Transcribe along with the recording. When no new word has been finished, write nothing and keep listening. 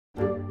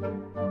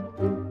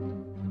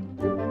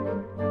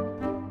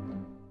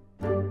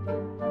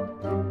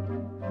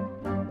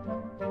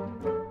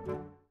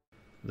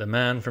The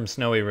Man from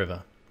Snowy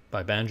River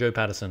by Banjo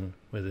Patterson,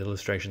 with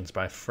illustrations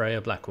by Freya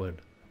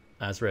Blackwood,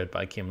 as read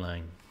by Kim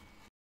Lang.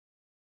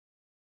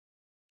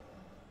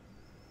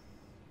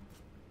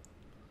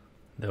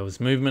 There was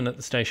movement at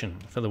the station,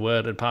 for the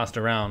word had passed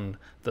around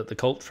that the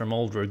colt from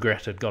Old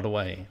Regret had got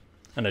away,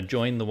 and had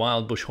joined the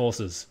wild bush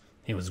horses.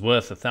 He was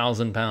worth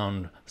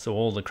 £1,000, so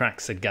all the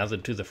cracks had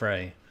gathered to the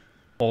fray.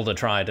 All the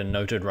tried and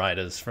noted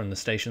riders from the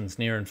stations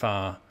near and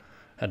far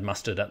had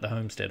mustered at the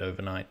homestead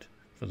overnight,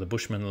 for the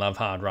bushmen love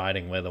hard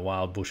riding where the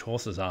wild bush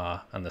horses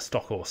are, and the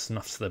stock horse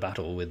snuffs the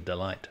battle with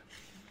delight.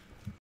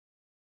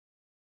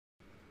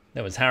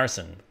 There was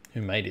Harrison,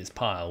 who made his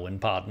pile when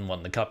Pardon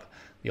won the cup,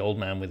 the old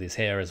man with his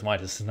hair as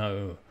white as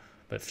snow,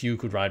 but few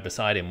could ride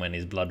beside him when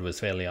his blood was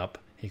fairly up.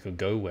 He could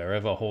go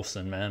wherever horse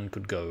and man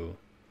could go.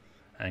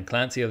 And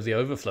Clancy of the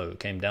Overflow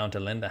came down to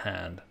lend a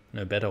hand.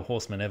 No better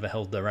horseman ever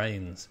held the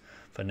reins,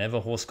 for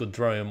never horse could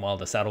throw him while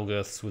the saddle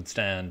girths would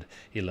stand.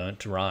 He learnt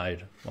to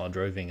ride while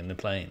droving in the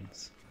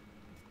plains.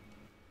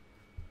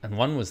 And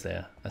one was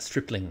there, a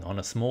stripling on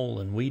a small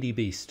and weedy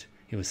beast.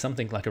 He was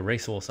something like a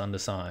racehorse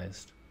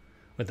undersized,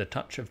 with a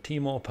touch of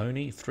Timor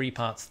pony, 3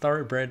 parts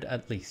thoroughbred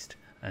at least,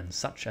 and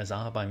such as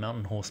are by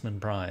mountain horsemen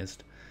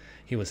prized.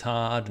 He was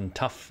hard and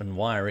tough and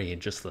wiry,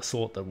 just the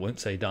sort that won't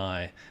say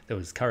die. There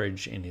was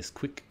courage in his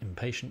quick,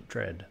 impatient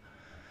tread,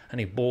 and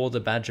he bore the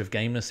badge of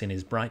gameness in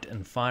his bright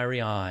and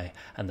fiery eye,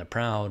 and the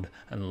proud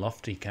and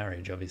lofty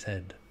carriage of his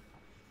head.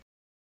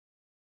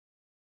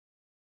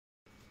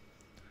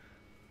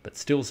 But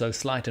still so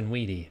slight and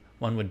weedy,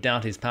 one would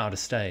doubt his power to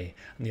stay,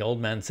 and the old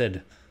man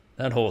said,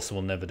 "That horse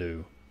will never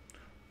do.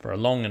 For a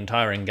long and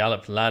tiring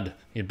gallop, lad,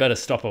 you'd better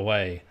stop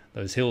away.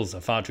 Those hills are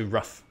far too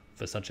rough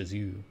for such as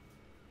you."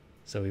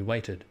 So he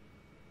waited,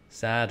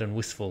 sad and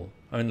wistful.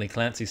 Only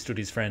Clancy stood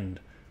his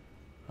friend.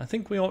 "I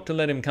think we ought to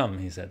let him come,"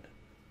 he said.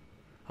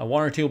 "I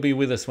warrant he'll be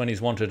with us when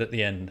he's wanted at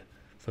the end,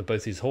 for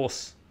both his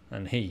horse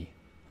and he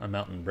are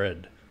mountain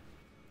bred.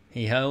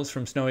 He hails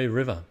from Snowy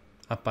River,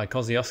 up by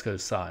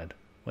Kosciuszko's side,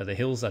 where the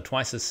hills are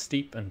twice as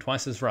steep and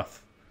twice as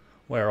rough,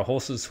 where a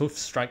horse's hoofs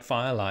strike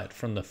firelight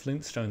from the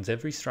flintstones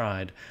every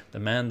stride. The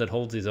man that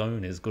holds his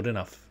own is good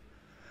enough,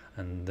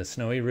 and the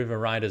Snowy River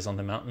riders on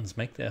the mountains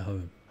make their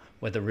home,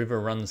 where the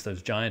river runs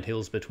those giant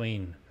hills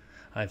between.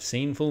 I've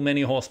seen full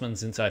many horsemen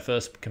since I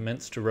first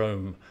commenced to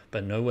roam,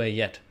 but nowhere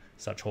yet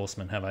such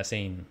horsemen have I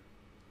seen."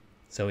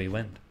 So he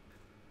went.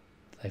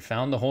 They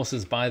found the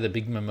horses by the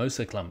big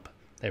mimosa clump.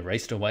 They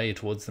raced away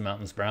towards the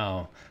mountain's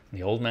brow, and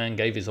the old man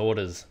gave his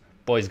orders.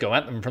 "Boys, go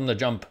at them from the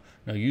jump.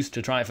 No use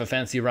to try for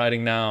fancy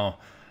riding now.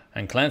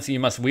 And Clancy, you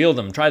must wheel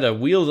them. Try to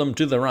wheel them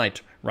to the right.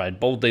 Ride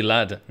boldly,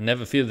 lad.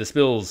 Never fear the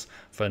spills,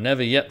 for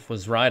never yet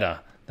was rider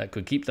that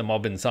could keep the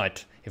mob in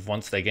sight, if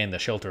once they gained the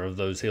shelter of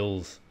those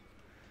hills."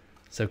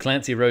 So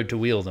Clancy rode to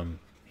wheel them.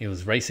 He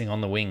was racing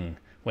on the wing,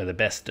 where the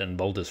best and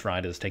boldest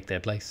riders take their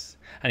place,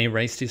 and he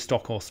raced his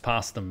stock horse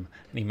past them,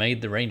 and he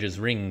made the rangers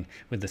ring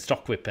with the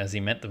stock whip as he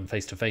met them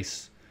face to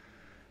face.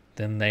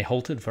 Then they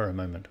halted for a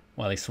moment,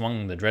 while he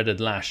swung the dreaded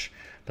lash,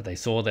 but they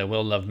saw their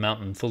well-loved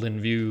mountain full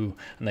in view,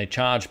 and they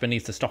charged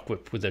beneath the stock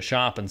whip with a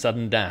sharp and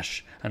sudden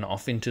dash, and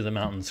off into the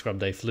mountain scrub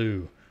they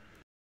flew.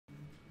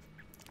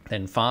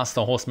 Then fast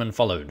the horsemen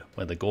followed,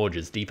 where the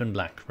gorges deep and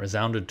black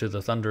resounded to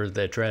the thunder of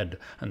their tread,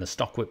 and the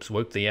stock whips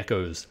woke the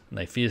echoes, and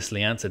they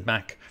fiercely answered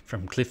back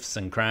from cliffs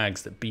and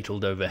crags that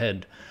beetled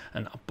overhead,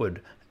 and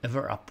upward,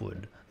 ever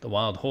upward, the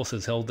wild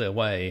horses held their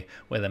way,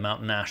 where the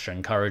mountain ash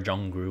and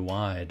Currajong grew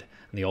wide,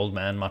 and the old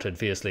man muttered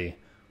fiercely,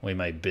 "We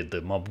may bid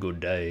the mob good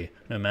day.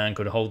 No man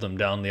could hold them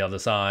down the other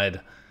side."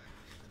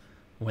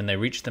 When they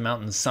reached the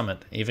mountain's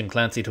summit, even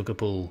Clancy took a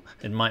pull.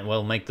 It might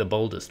well make the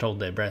boldest hold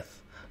their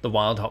breath. The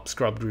wild hop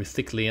scrub grew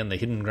thickly, and the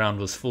hidden ground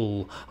was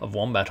full of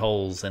wombat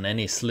holes, and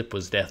any slip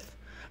was death.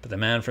 But the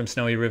man from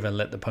Snowy River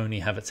let the pony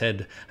have its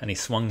head, and he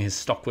swung his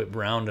stock whip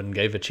round and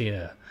gave a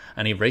cheer,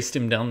 and he raced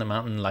him down the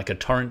mountain like a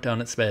torrent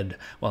down its bed,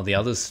 while the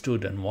others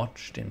stood and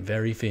watched in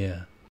very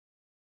fear.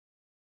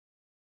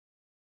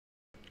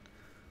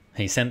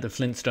 He sent the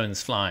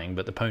flintstones flying,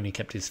 but the pony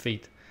kept his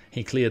feet.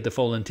 He cleared the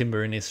fallen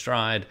timber in his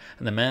stride,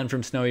 and the man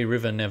from Snowy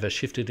River never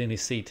shifted in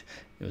his seat.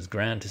 It was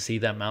grand to see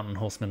that mountain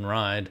horseman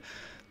ride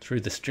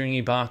through the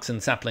stringy barks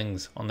and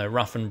saplings, on their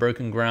rough and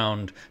broken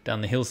ground. Down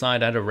the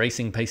hillside at a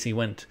racing pace he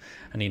went,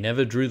 and he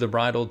never drew the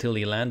bridle till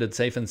he landed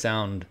safe and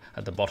sound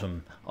at the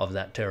bottom of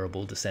that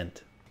terrible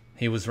descent.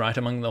 He was right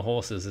among the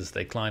horses as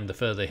they climbed the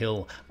further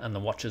hill, and the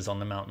watchers on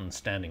the mountain,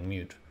 standing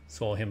mute,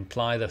 saw him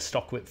ply the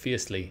stock whip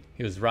fiercely.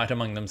 He was right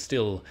among them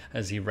still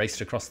as he raced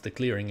across the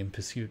clearing in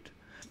pursuit.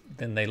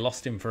 Then they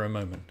lost him for a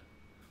moment,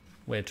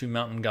 where 2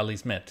 mountain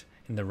gullies met.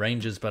 In the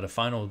ranges but a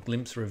final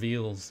glimpse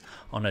reveals,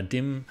 on a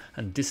dim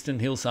and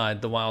distant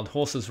hillside, the wild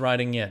horses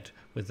riding yet,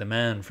 with the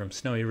man from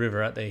Snowy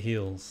River at their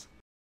heels.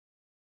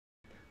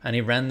 And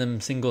he ran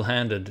them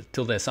single-handed,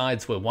 till their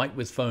sides were white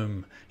with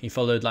foam. He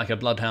followed like a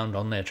bloodhound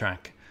on their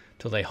track,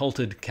 till they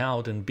halted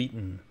cowed and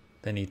beaten.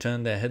 Then he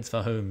turned their heads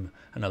for home,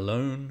 and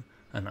alone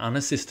and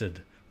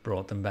unassisted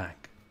brought them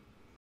back.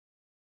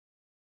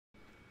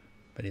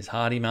 But his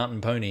hardy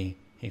mountain pony,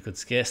 he could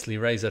scarcely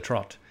raise a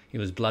trot. He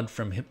was blood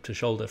from hip to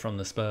shoulder from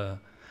the spur,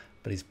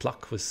 but his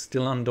pluck was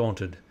still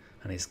undaunted,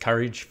 and his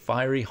courage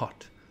fiery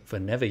hot, for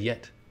never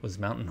yet was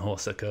mountain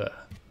horse a cur.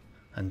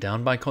 And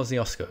down by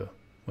Kosciuszko,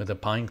 where the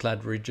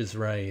pine-clad ridges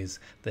raise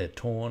their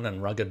torn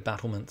and rugged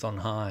battlements on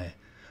high,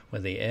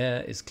 where the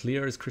air is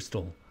clear as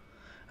crystal,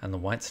 and the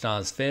white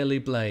stars fairly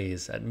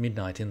blaze at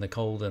midnight in the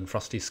cold and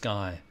frosty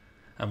sky,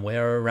 and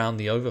where around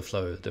the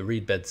overflow the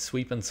reed beds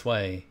sweep and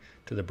sway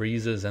to the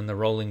breezes and the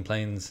rolling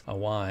plains are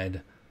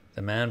wide,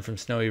 the man from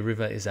Snowy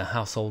River is a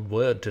household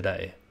word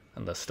today,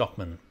 and the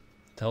stockmen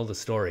tell the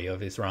story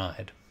of his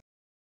ride.